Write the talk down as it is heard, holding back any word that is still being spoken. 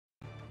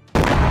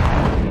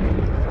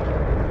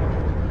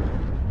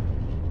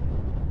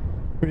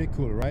Pretty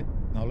cool, right?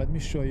 Now let me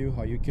show you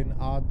how you can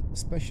add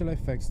special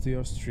effects to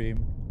your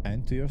stream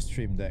and to your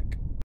stream deck.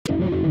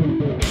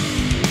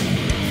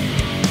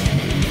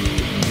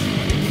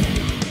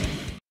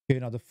 Okay,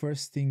 now the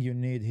first thing you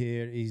need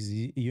here is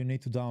you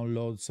need to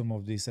download some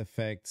of these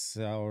effects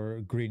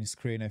or green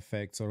screen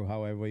effects or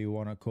however you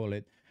want to call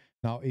it.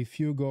 Now, if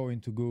you go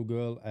into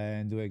Google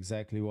and do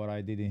exactly what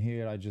I did in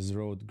here, I just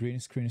wrote green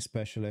screen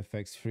special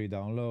effects free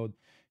download.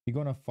 You're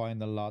gonna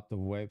find a lot of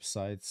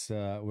websites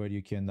where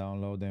you can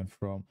download them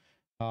from.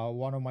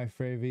 One of my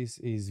favorites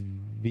is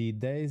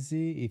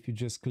VDaisy. If you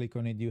just click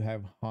on it, you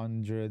have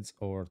hundreds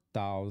or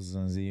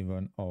thousands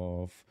even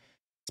of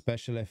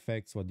special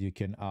effects what you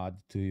can add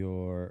to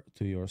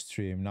your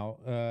stream. Now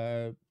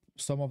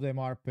some of them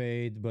are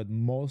paid, but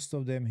most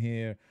of them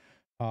here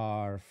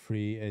are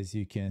free, as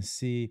you can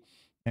see,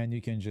 and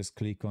you can just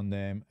click on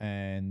them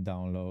and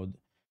download.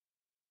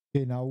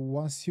 Okay, now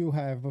once you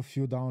have a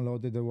few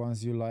downloaded, the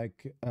ones you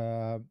like,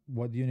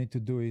 what you need to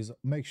do is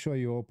make sure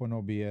you open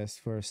OBS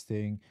first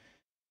thing.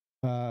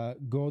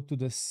 Go to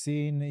the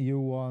scene you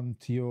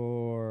want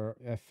your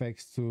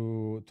effects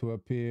to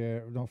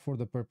appear. Now, for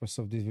the purpose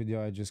of this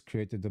video, I just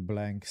created a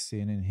blank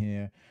scene in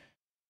here,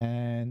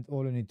 and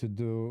all you need to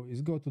do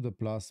is go to the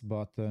plus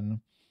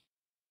button,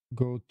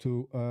 go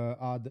to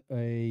add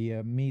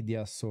a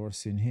media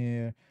source in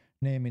here,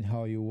 name it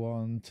how you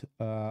want.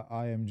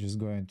 I am just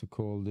going to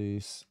call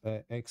this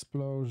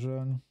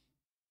explosion,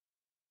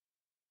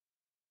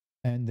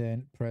 and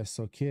then press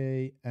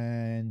OK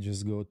and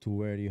just go to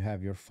where you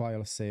have your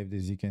file saved.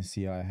 As you can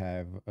see, I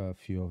have a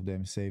few of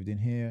them saved in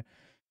here.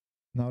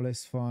 Now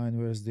let's find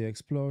where's the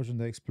explosion.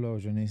 The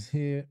explosion is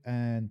here,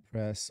 and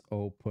press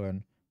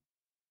open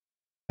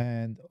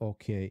and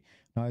OK.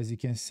 Now as you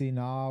can see,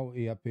 now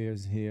it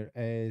appears here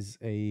as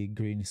a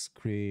green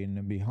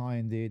screen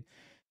behind it,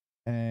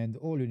 and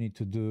all you need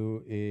to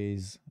do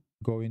is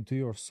go into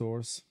your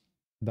source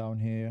down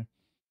here,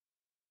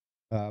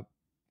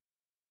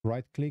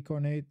 right click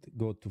on it,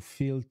 go to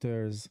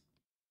filters,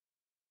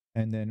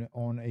 and then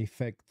on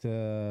effect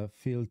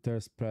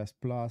filters, press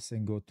plus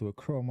and go to a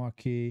chroma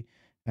key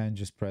and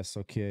just press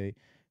OK.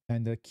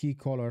 And the key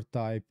color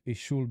type, it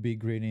should be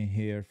green in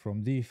here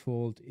from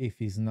default.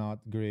 If it's not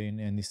green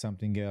and it's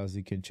something else,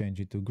 you can change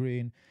it to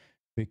green,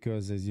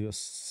 because as you've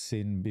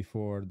seen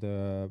before,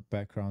 the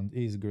background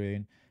is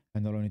green,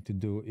 and all you need to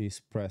do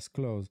is press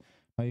close.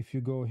 Now if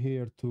you go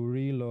here to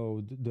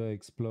reload the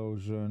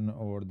explosion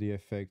or the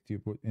effect you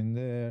put in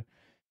there,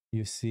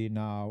 you see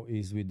now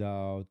is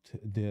without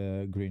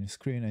the green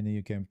screen, and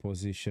you can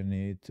position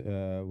it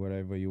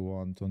wherever you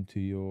want onto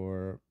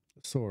your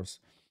source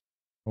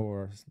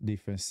or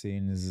different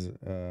scenes,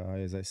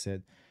 as I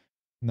said.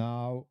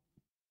 Now,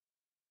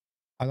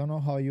 I don't know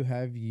how you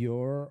have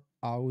your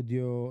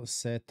audio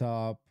set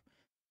up,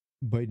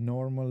 but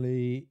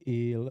normally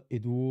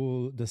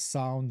the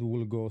sound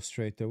will go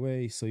straight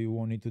away, so you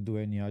won't need to do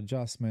any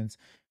adjustments.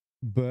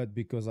 But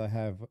because I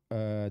have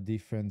a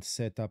different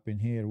setup in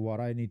here,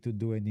 what I need to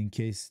do, and in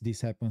case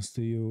this happens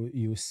to you,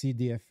 you see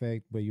the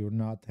effect but you're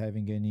not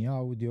having any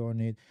audio on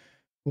it,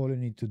 all you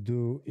need to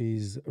do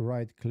is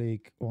right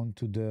click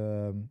onto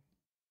the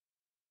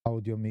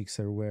audio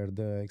mixer where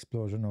the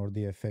explosion or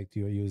the effect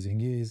you're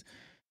using is,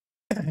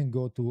 and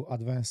go to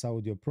advanced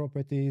audio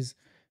properties,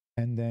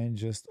 and then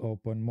just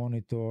open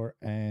monitor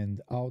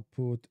and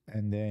output,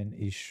 and then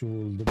it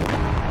should be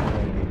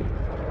ready.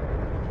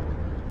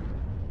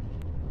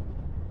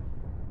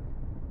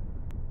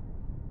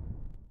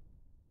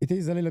 It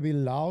is a little bit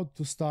loud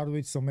to start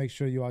with, so make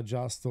sure you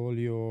adjust all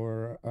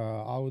your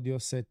audio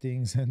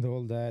settings and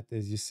all that.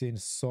 As you see,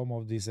 some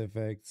of these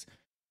effects,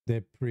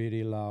 they're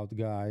pretty loud,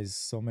 guys,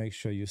 so make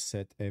sure you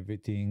set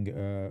everything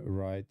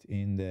right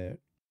in there.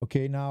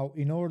 Okay, now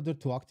in order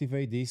to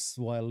activate this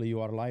while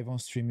you are live on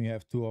stream, you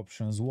have two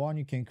options. One,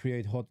 you can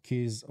create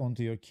hotkeys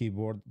onto your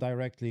keyboard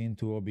directly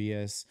into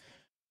OBS,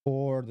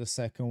 or the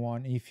second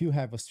one, if you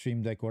have a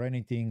stream deck or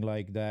anything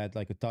like that,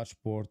 like a touch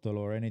portal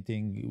or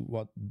anything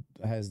what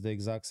has the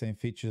exact same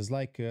features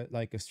like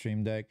a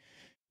stream deck,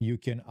 you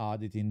can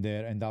add it in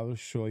there, and I will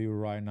show you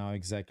right now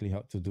exactly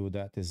how to do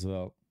that as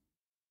well.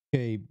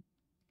 Okay,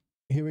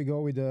 here we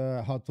go with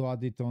how to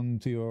add it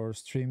onto your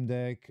stream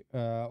deck.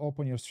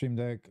 Open your stream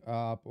deck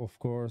up, of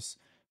course,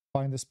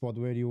 find the spot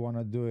where you want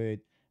to do it,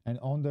 and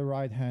on the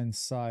right hand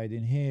side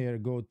in here,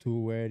 go to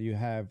where you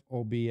have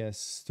OBS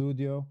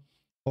Studio,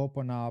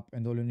 open up,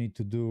 and all you need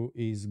to do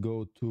is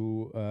go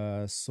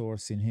to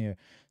source in here.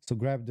 So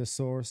grab the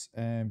source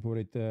and put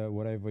it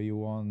wherever you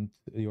want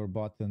your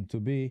button to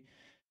be,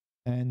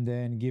 and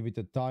then give it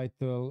a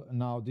title.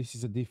 Now this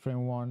is a different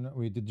one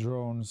with the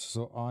drones,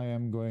 so I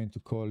am going to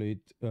call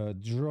it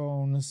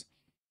drones,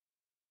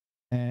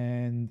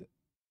 and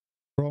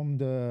from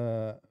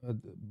the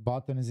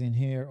buttons in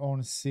here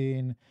on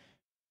scene,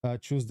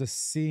 choose the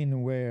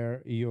scene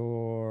where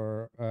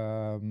your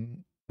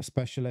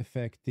special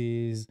effect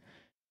is,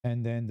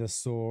 and then the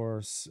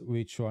source,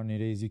 which one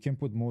it is. You can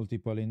put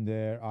multiple in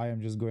there. I am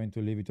just going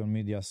to leave it on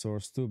media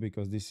source 2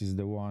 because this is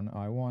the one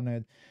I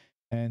wanted,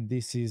 and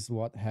this is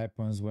what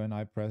happens when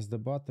I press the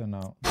button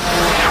now.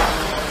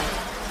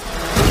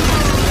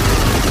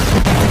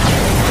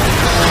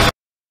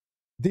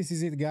 This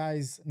is it,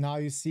 guys. Now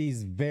you see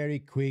it's very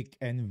quick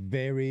and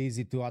very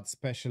easy to add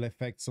special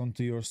effects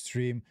onto your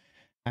stream,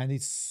 and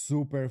it's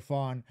super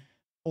fun.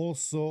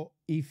 Also,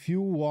 if you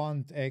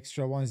want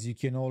extra ones, you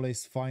can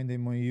always find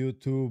them on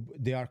YouTube.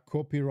 They are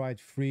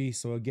copyright free.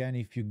 So again,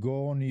 if you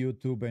go on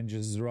YouTube and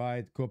just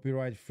write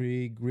copyright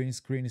free green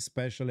screen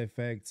special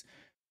effects,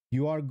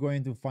 you are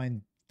going to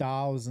find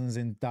thousands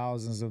and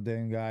thousands of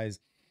them,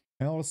 guys.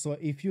 And also,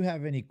 if you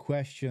have any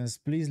questions,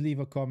 please leave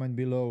a comment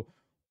below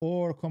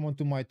or come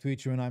onto my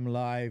Twitch when I'm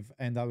live,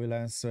 and I will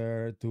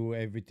answer to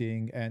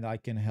everything, and I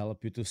can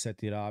help you to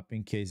set it up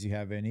in case you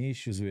have any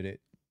issues with it.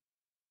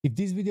 If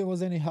this video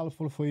was any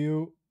helpful for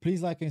you,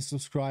 please like and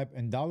subscribe,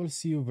 and I will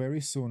see you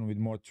very soon with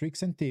more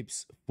tricks and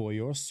tips for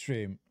your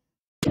stream.